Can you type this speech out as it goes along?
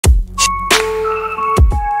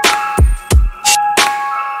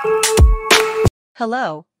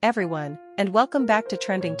Hello, everyone, and welcome back to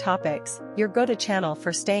Trending Topics, your go-to channel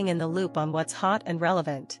for staying in the loop on what's hot and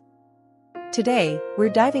relevant. Today, we're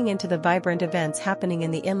diving into the vibrant events happening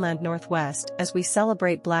in the inland Northwest as we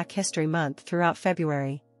celebrate Black History Month throughout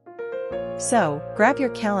February. So, grab your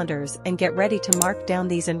calendars and get ready to mark down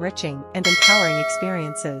these enriching and empowering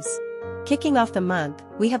experiences. Kicking off the month,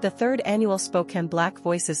 we have the third annual Spokane Black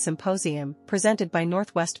Voices Symposium, presented by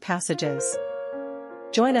Northwest Passages.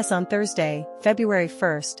 Join us on Thursday, February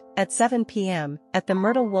 1st, at 7 p.m., at the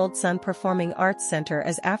Myrtle Wold Sun Performing Arts Center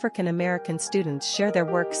as African American students share their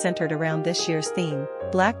work centered around this year's theme,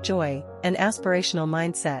 Black Joy, an Aspirational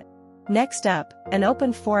Mindset. Next up, an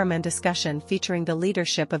open forum and discussion featuring the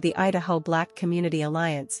leadership of the Idaho Black Community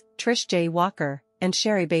Alliance, Trish J. Walker, and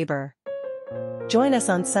Sherry Baber. Join us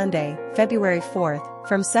on Sunday, February 4th,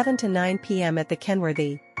 from 7 to 9 p.m. at the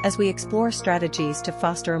Kenworthy, as we explore strategies to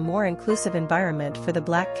foster a more inclusive environment for the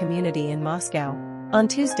Black community in Moscow. On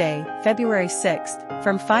Tuesday, February 6th,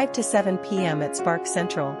 from 5 to 7 p.m. at Spark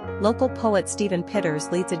Central, local poet Stephen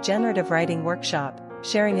Pitters leads a generative writing workshop,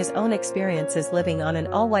 sharing his own experiences living on an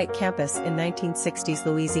all-white campus in 1960s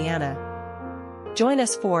Louisiana. Join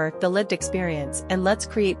us for The Lived Experience and let's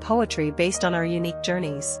create poetry based on our unique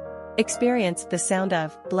journeys. Experience the sound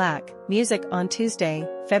of Black music on Tuesday,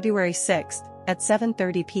 February 6th, at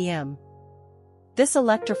 7:30 p.m. This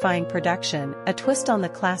electrifying production, a twist on the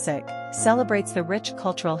classic, celebrates the rich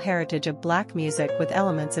cultural heritage of Black music with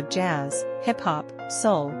elements of jazz, hip-hop,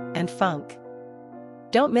 soul, and funk.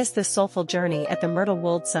 Don't miss this soulful journey at the Myrtle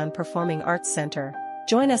Wold Sun Performing Arts Center.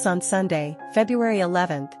 Join us on Sunday, February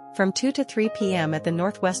 11th, from 2 to 3 p.m. at the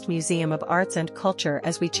Northwest Museum of Arts and Culture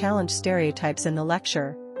as we challenge stereotypes in the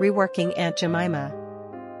lecture, Reworking Aunt Jemima.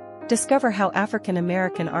 Discover how African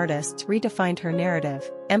American artists redefined her narrative,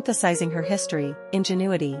 emphasizing her history,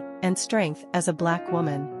 ingenuity, and strength as a Black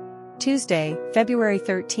woman. Tuesday, February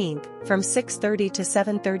 13th, from 6:30 to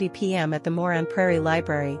 7:30 p.m. at the Moran Prairie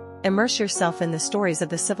Library, immerse yourself in the stories of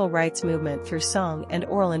the civil rights movement through song and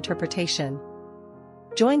oral interpretation.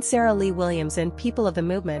 Join Sarah Lee Williams and People of the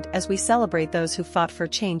Movement as we celebrate those who fought for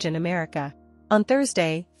change in America. On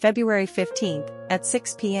Thursday, February 15th, at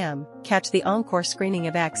 6 p.m., catch the encore screening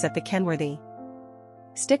of X at the Kenworthy.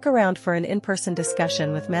 Stick around for an in-person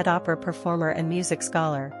discussion with Med-Opera performer and music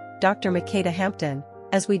scholar, Dr. Makeda Hampton,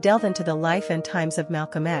 as we delve into the life and times of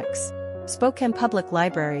Malcolm X. Spokane Public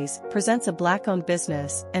Libraries presents a Black-owned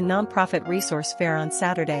business and nonprofit resource fair on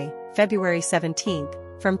Saturday, February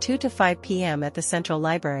 17th, from 2 to 5 p.m. at the Central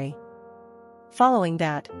Library. Following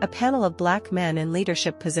that, a panel of Black men in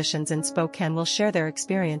leadership positions in Spokane will share their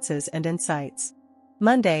experiences and insights.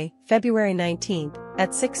 Monday, February 19th,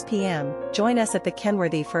 at 6 p.m., join us at the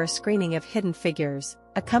Kenworthy for a screening of Hidden Figures,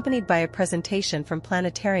 accompanied by a presentation from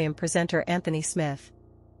planetarium presenter Anthony Smith.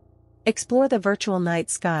 Explore the virtual night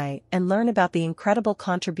sky and learn about the incredible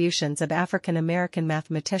contributions of African American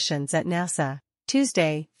mathematicians at NASA.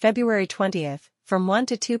 Tuesday, February 20th, from 1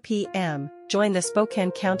 to 2 p.m., join the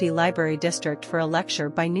Spokane County Library District for a lecture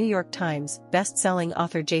by New York Times best-selling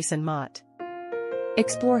author Jason Mott.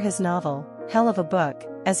 Explore his novel, Hell of a Book,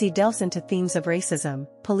 as he delves into themes of racism,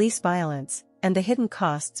 police violence, and the hidden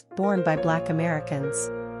costs borne by Black Americans.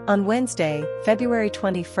 On Wednesday, February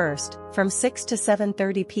 21st, from 6 to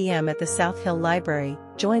 7:30 p.m. at the South Hill Library,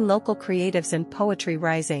 join local creatives in Poetry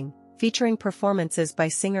Rising, featuring performances by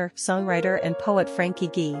singer, songwriter and poet Frankie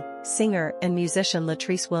Gee, singer and musician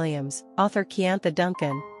Latrice Williams, author Keantha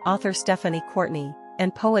Duncan, author Stephanie Courtney,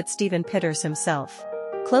 and poet Stephen Pitters himself.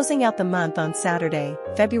 Closing out the month on Saturday,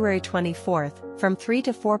 February 24th, from 3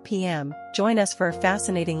 to 4 p.m., join us for a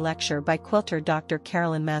fascinating lecture by quilter Dr.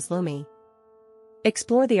 Carolyn Mazlumi.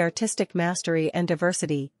 Explore the artistic mastery and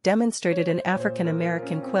diversity demonstrated in African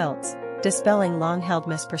American quilts, dispelling long-held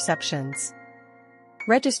misperceptions.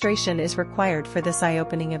 Registration is required for this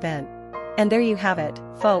eye-opening event. And there you have it,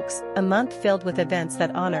 folks, a month filled with events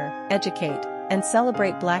that honor, educate, and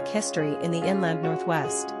celebrate Black history in the inland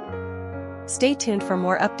Northwest. Stay tuned for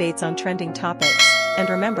more updates on trending topics, and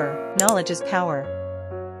remember, knowledge is power.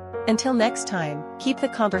 Until next time, keep the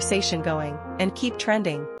conversation going, and keep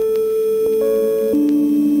trending.